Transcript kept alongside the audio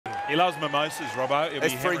He loves mimosas, Robbo.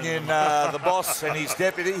 Let's bring in the boss and his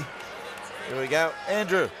deputy. Here we go.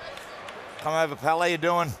 Andrew, come over, pal. How you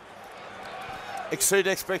doing? Exceed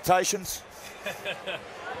expectations?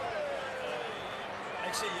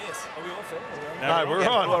 Actually, yes. Are we all filming? No, we're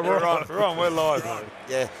on. We're on. We're live.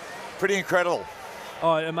 Yeah, pretty incredible.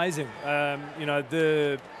 Oh, amazing. You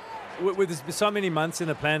know, with so many months in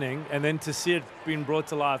the planning and then to see it being brought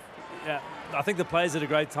to life, yeah, I think the players had a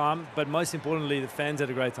great time, but most importantly, the fans had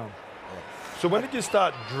a great time. So when did you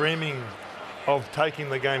start dreaming of taking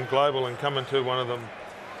the game global and coming to one of the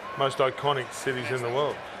most iconic cities in the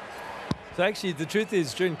world? So actually, the truth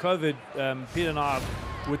is, during COVID, Peter and I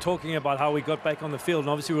were talking about how we got back on the field, and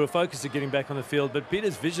obviously we were focused on getting back on the field, but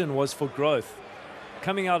Peter's vision was for growth.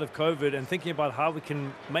 Coming out of COVID and thinking about how we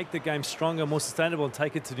can make the game stronger, more sustainable, and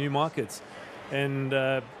take it to new markets. And,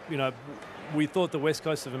 you know, we thought the West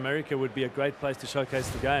Coast of America would be a great place to showcase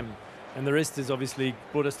the game. And the rest has obviously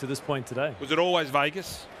brought us to this point today. Was it always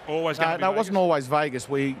Vegas? Always going to be No, it Vegas? wasn't always Vegas.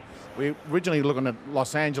 We originally looking at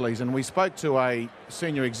Los Angeles, and we spoke to a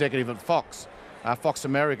senior executive at Fox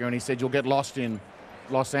America, and he said, you'll get lost in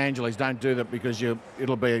Los Angeles. Don't do that because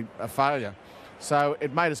it'll be a failure. So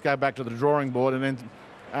it made us go back to the drawing board, and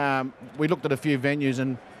then we looked at a few venues,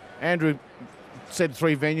 and Andrew said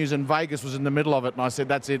 3 venues, and Vegas was in the middle of it, and I said,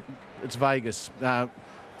 that's it, it's Vegas. The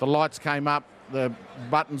lights came up, the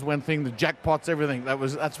buttons went thing, the jackpots, everything.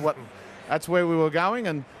 That's where we were going,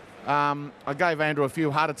 and I gave Andrew a few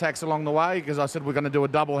heart attacks along the way because I said we're going to do a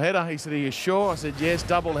double header. He said, are you sure? I said, yes,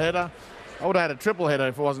 double header. I would have had a triple header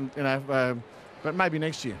if it wasn't, you know, but maybe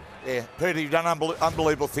next year. Yeah, Peter, you've done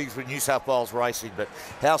unbelievable things with New South Wales racing, but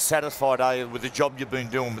how satisfied are you with the job you've been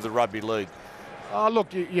doing with the rugby league? Oh,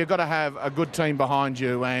 look, you've got to have a good team behind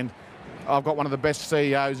you, and I've got one of the best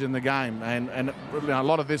CEOs in the game, and you know, a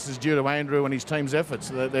lot of this is due to Andrew and his team's efforts.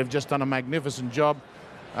 They've just done a magnificent job.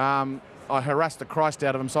 I harassed the Christ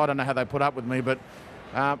out of them, so I don't know how they put up with me, but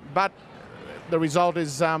the result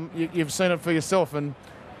is you've seen it for yourself, and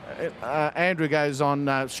Andrew goes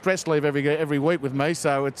on stress leave every week with me,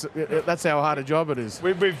 so that's how hard a job it is.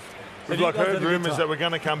 We've like heard rumours that we're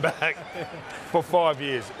going to come back for 5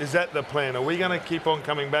 years. Is that the plan? Are we going to keep on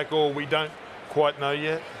coming back, or we don't quite know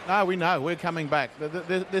yet? No, we know. We're coming back.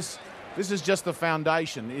 This is just the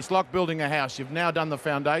foundation. It's like building a house. You've now done the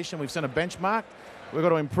foundation. We've set a benchmark. We've got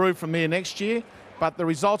to improve from here next year, but the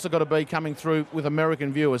results have got to be coming through with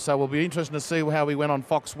American viewers. So we'll be interested to see how we went on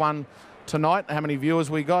Fox 1 tonight, how many viewers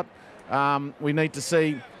we got. We need to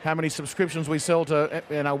see how many subscriptions we sell to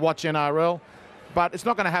watch NRL. But it's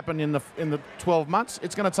not going to happen in the 12 months.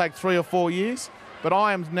 It's going to take 3 or 4 years. But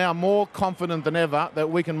I am now more confident than ever that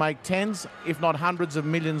we can make tens, if not hundreds of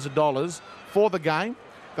millions of dollars for the game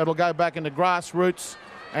that'll go back into grassroots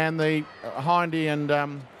and the Hindy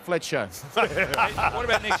and Fletch show. What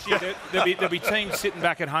about next year? There'll be teams sitting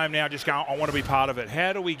back at home now just going, I want to be part of it.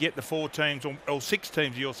 How do we get the 4 teams or 6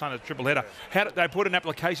 teams, you're saying a triple header? How do they put an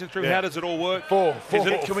application through? Yeah. How does it all work? Four.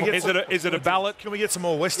 Is it a ballot? Can we get some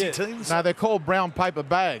more Westie teams? No, they're called brown paper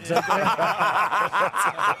bags.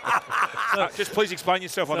 Just please explain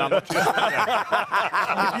yourself on that.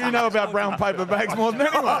 You know about brown paper bags more than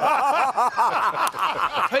anyone.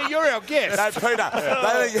 Hey, you're our guest. No, Peter,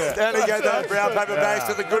 they only go those brown paper bags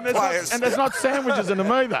to the good players. And there's not sandwiches in them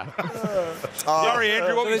either. Sorry,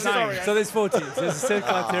 Andrew, what were you saying? So there's 4 teams. There's a set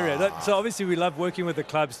criteria. So obviously we love working with the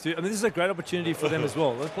clubs too. I mean, this is a great opportunity for them as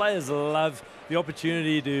well. The players love the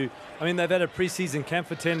opportunity to, I mean, they've had a pre-season camp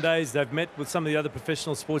for 10 days. They've met with some of the other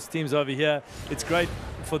professional sports teams over here. It's great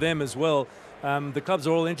for them as well. The clubs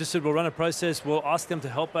are all interested. We'll run a process. We'll ask them to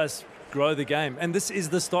help us grow the game. And this is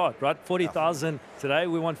the start, right? 40,000 today.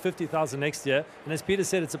 We want 50,000 next year. And as Peter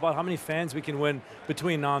said, it's about how many fans we can win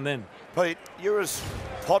between now and then. Pete, you're as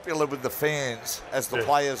popular with the fans as the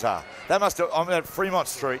players are. That must have, I'm at Fremont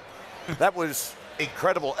Street. That was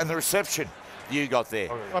incredible. And the reception you got there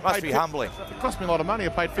must be humbling. It cost me a lot of money. I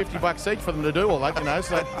paid $50 each for them to do all that, you know.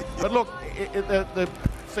 So, but look, the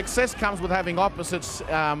success comes with having opposites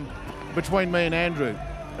between me and Andrew.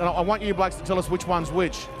 And I want you blokes to tell us which one's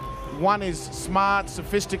which. One is smart,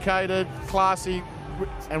 sophisticated, classy,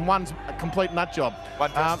 and one's a complete nut job.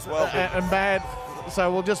 One as well. And bad.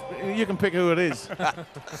 So you can pick who it is.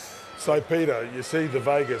 So, Peter, you see the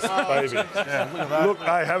Vegas baby. Yeah, look at that. Look,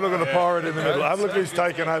 hey, have a look at the pirate in the middle. Have a look who's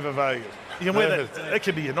taken over Vegas. You can wear that. That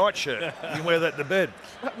could be your nightshirt. You can wear that to bed.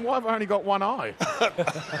 Why have I only got one eye?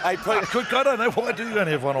 Hey, Pete, I don't know why do you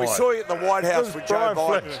only have one eye. We saw you at the White House with Joe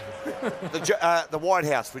Biden. The White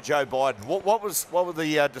House with Joe Biden. What were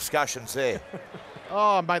the discussions there?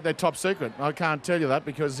 Oh, mate, they're top secret. I can't tell you that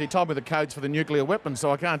because he told me the codes for the nuclear weapons, so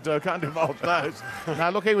I can't divulge those. No,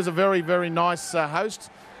 look, he was a very, very nice host.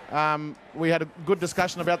 We had a good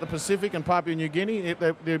discussion about the Pacific and Papua New Guinea.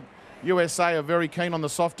 The USA are very keen on the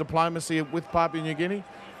soft diplomacy with Papua New Guinea.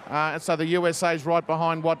 And so the USA is right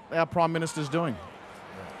behind what our Prime Minister's doing.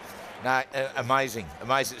 No, amazing.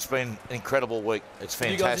 It's been an incredible week. It's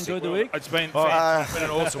fantastic. You guys enjoyed the week? It's been It's been an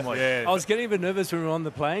awesome week. yeah. I was getting a bit nervous when we were on the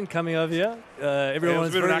plane coming over here. Everyone was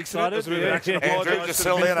very excited. Andrew, just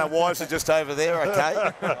settle down. Our wives are just over there,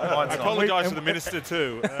 okay? I apologise to the minister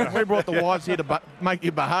too. We brought the wives here to make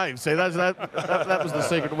you behave. See, that was the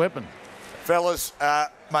secret weapon. Fellas,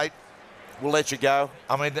 mate, we'll let you go.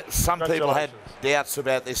 I mean, some people had doubts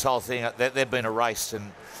about this whole thing. They've been erased,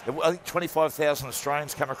 and I think 25,000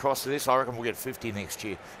 Australians come across to this. I reckon we'll get 50 next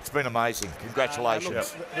year. It's been amazing.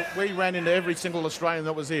 Congratulations. We ran into every single Australian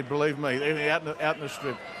that was here, believe me, out in the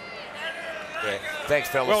strip. Yeah. Thanks,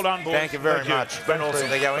 fellas. Well done, boys. Thank you very much. It's been awesome.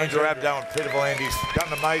 There you go. Andrew Abdo and Peter V'landys.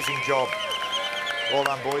 Done an amazing job. Well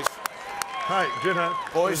done, boys. Hey, you know,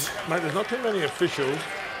 Boys. mate, there's not too many officials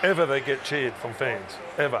ever that get cheered from fans,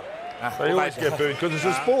 ever. They always get booed because it's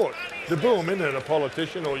a sport. To boo them, isn't it, a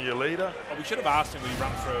politician or your leader? Oh, we should have asked him when he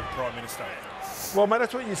run for Prime Minister. Well, mate,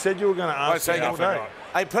 that's what you said you were going to ask me all day.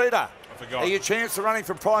 Hey, Peter, I forgot. are you a chance of running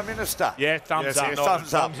for Prime Minister? Yeah, thumbs up. Thumbs up.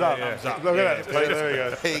 Thumbs up. Yeah. Look at that, Peter. There you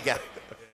go. There you go.